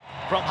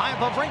From high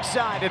above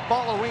ringside at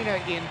Ball Arena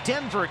in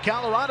Denver,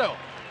 Colorado.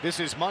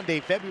 This is Monday,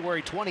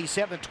 February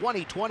 27,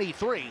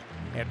 2023,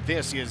 and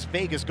this is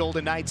Vegas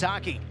Golden Knights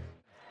hockey.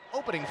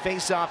 Opening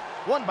face-off,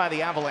 won by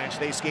the Avalanche.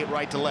 They skate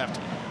right to left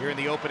here in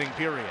the opening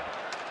period.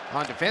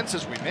 On defense,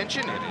 as we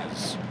mentioned, it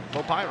is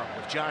Popyrum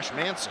with Josh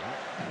Manson.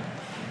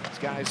 These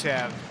guys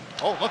have,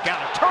 oh, look out,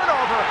 a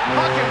turnover,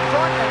 puck in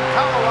front, and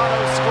Colorado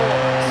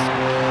scores.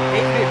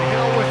 Aiden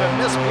Hill with a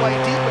misplay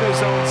deep in his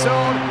own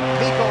zone.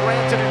 Mikko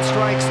Rantanen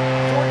strikes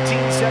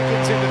 14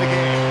 seconds into the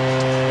game.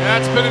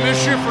 That's been an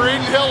issue for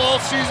Aiden Hill all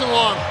season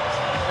long.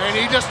 And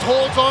he just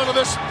holds on to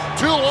this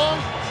too long,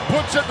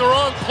 puts it in the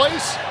wrong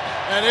place,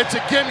 and it's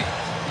a gimme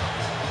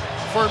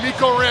for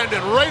Mikko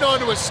Rantanen. Right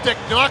onto his stick,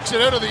 knocks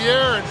it out of the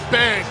air, and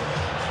bang,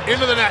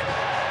 into the net.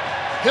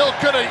 Hill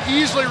could have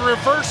easily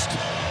reversed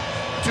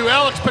to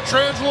Alex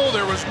Pietrangelo.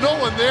 There was no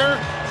one there.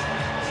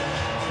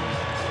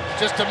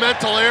 Just a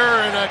mental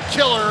error and a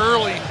killer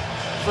early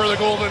for the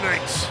Golden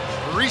Knights.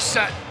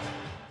 Reset.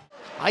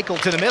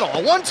 Eichel to the middle,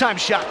 a one-time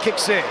shot, kick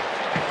save.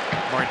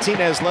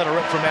 Martinez let her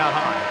rip from out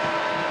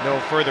high. No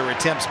further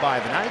attempts by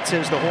the Knights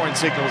as the horn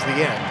signals the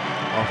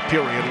end of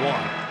period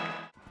one.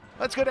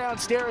 Let's go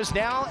downstairs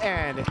now,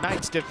 and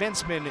Knights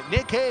defenseman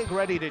Nick Hague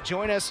ready to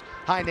join us.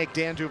 Hi, Nick.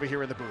 Dan Duva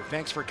here in the booth.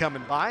 Thanks for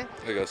coming by.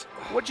 Hey, guys.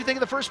 What'd you think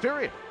of the first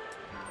period?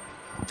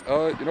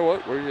 You know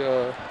what? We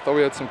thought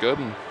we had some good,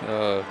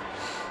 and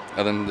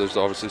then there's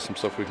obviously some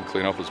stuff we can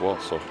clean up as well.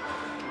 So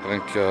I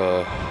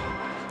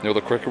think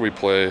the quicker we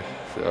play,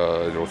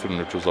 through the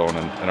neutral zone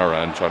and in our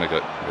end, trying to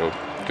get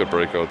good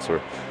breakouts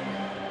or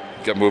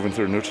get moving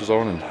through the neutral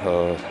zone,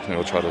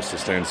 and try to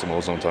sustain some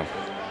ozone time.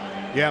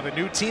 You have a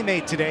new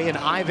teammate today in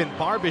Ivan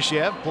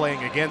Barbashev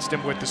playing against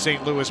him with the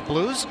St. Louis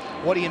Blues.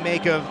 What do you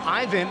make of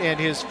Ivan and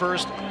his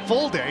first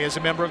full day as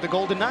a member of the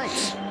Golden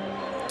Knights?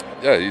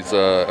 Yeah, he's.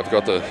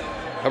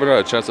 Haven't had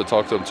a chance to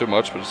talk to him too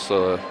much, but just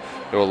a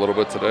little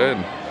bit today,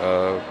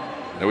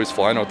 and he's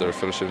flying out there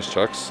finishing his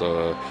checks.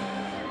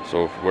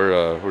 So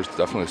we're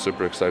definitely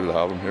super excited to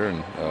have him here,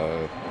 and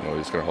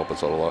he's going to help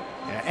us out a lot.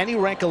 Yeah, any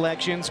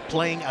recollections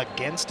playing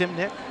against him,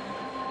 Nick?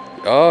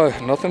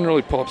 Nothing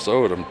really pops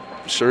out. I'm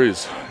sure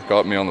he's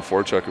got me on the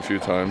forecheck a few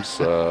times,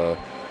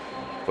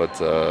 but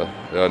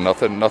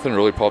nothing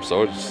really pops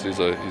out. He's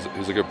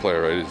a good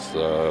player, right? He's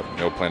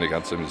playing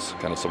against him, he's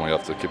kind of someone you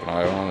have to keep an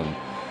eye on,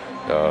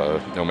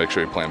 and make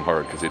sure you play him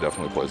hard because he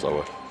definitely plays that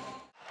way.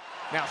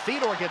 Now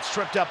Theodore gets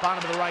tripped up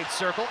onto the right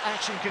circle.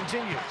 Action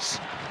continues.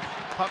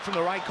 Puck from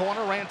the right corner,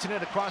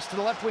 Rantanen across to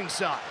the left wing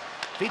side.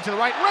 Feed to the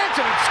right,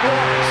 Rantanen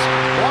scores!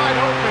 Wide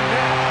open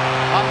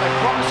net on the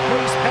cross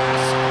crease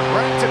pass.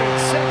 Rantanen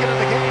second of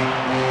the game.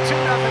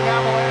 2-0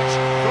 Avalanche,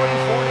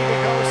 3:40 to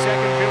go,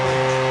 second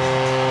period.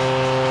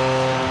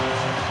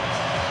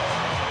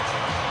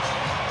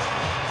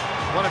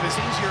 One of his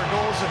easier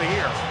goals of the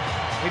year.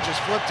 He just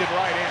flipped it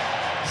right in,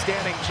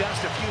 standing just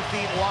a few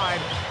feet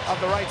wide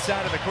of the right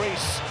side of the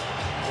crease.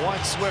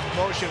 One swift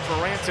motion for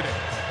Rantanen.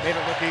 Made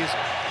it look easy.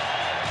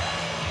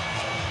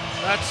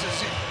 That's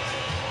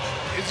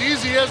as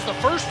easy as the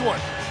first one.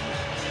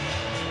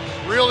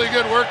 Really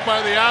good work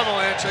by the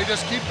Avalanche. They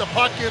just keep the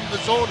puck in the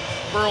zone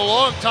for a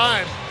long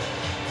time.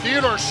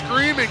 Theodore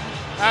screaming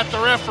at the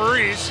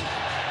referees.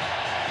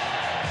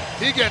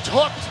 He gets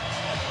hooked,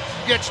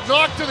 gets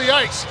knocked to the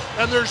ice,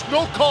 and there's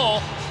no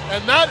call,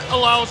 and that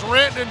allows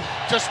Rantanen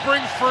to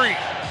spring free.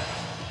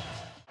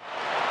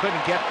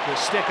 Couldn't get the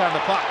stick on the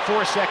puck.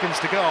 4 seconds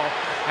to go.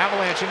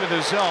 Avalanche into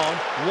the zone.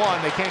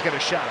 One, they can't get a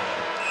shot on it.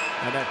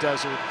 And that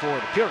does it for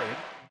the period.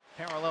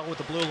 Parallel with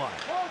the blue line.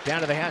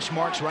 Down to the hash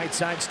marks, right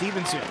side,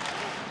 Stevenson.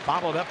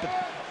 Bottled up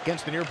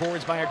against the near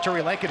boards by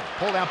Arturi Lekkinen.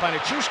 Pulled out by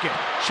Nichushkin.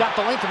 Shot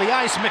the length of the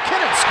ice.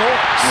 McKinnon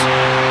scores.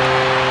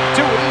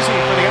 Too easy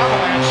for the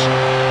Avalanche.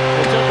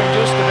 It took him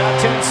just about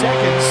 10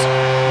 seconds.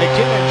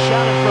 McKinnon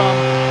shot it from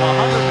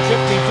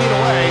 150 feet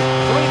away.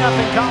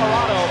 3-0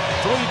 Colorado.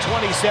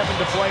 3:27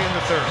 to play in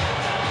the third.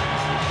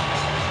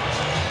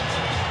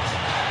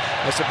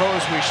 I suppose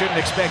we shouldn't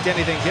expect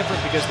anything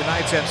different because the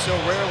Knights have so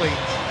rarely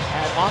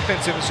had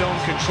offensive zone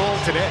control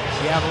today.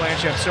 The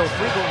Avalanche have so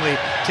frequently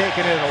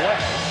taken it away.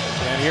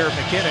 And here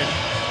McKinnon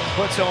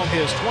puts home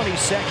his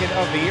 22nd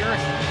of the year,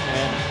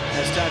 and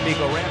has time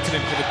Mikko Rantanen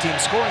for the team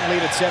scoring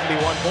lead at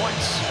 71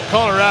 points.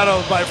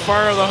 Colorado by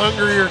far the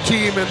hungrier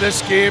team in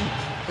this game.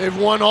 They've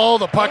won all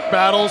the puck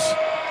battles,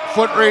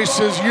 foot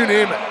races, you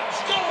name it.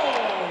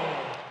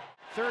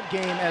 Third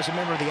game as a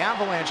member of the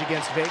Avalanche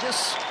against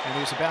Vegas, and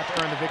he's about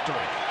to earn the victory.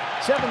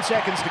 7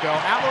 seconds to go.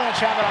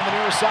 Avalanche have it on the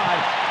near side.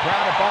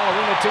 Crowd at Ball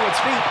Arena to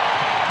its feet.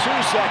 2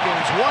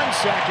 seconds, 1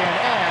 second,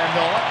 and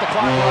they'll let the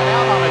clock run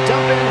out on a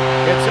dump in.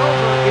 It's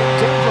over in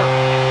Denver.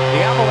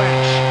 The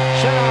Avalanche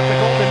shut out the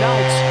Golden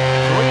Knights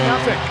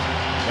 3-0.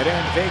 And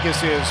end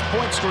Vegas's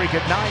point streak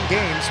at 9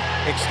 games,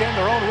 extend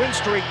their own win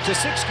streak to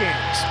 6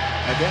 games.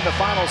 And then the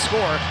final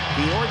score,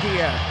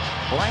 Georgiev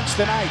blanks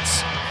the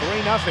Knights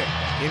 3-0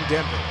 in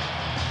Denver.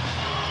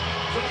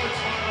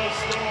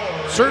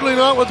 Certainly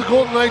not what the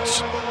Golden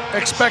Knights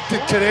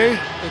expected today.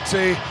 It's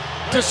a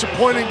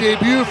disappointing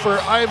debut for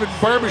Ivan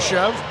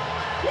Barbashev.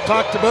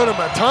 Talked about him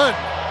a ton.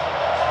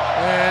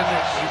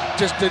 It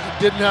just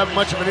didn't have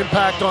much of an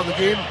impact on the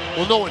game.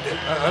 Well, no one did.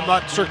 I'm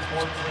not certain.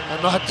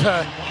 I'm not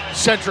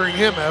centering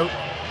him out.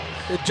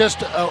 It's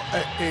just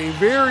a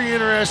very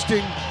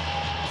interesting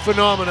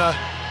phenomena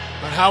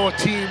on how a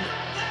team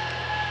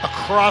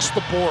across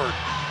the board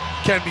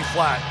can be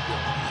flat.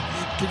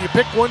 Can you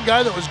pick one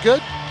guy that was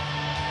good?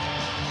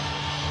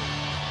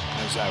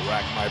 Does that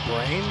rack my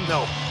brain?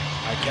 No,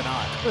 I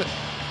cannot.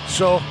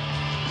 So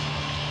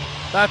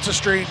that's a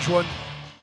strange one.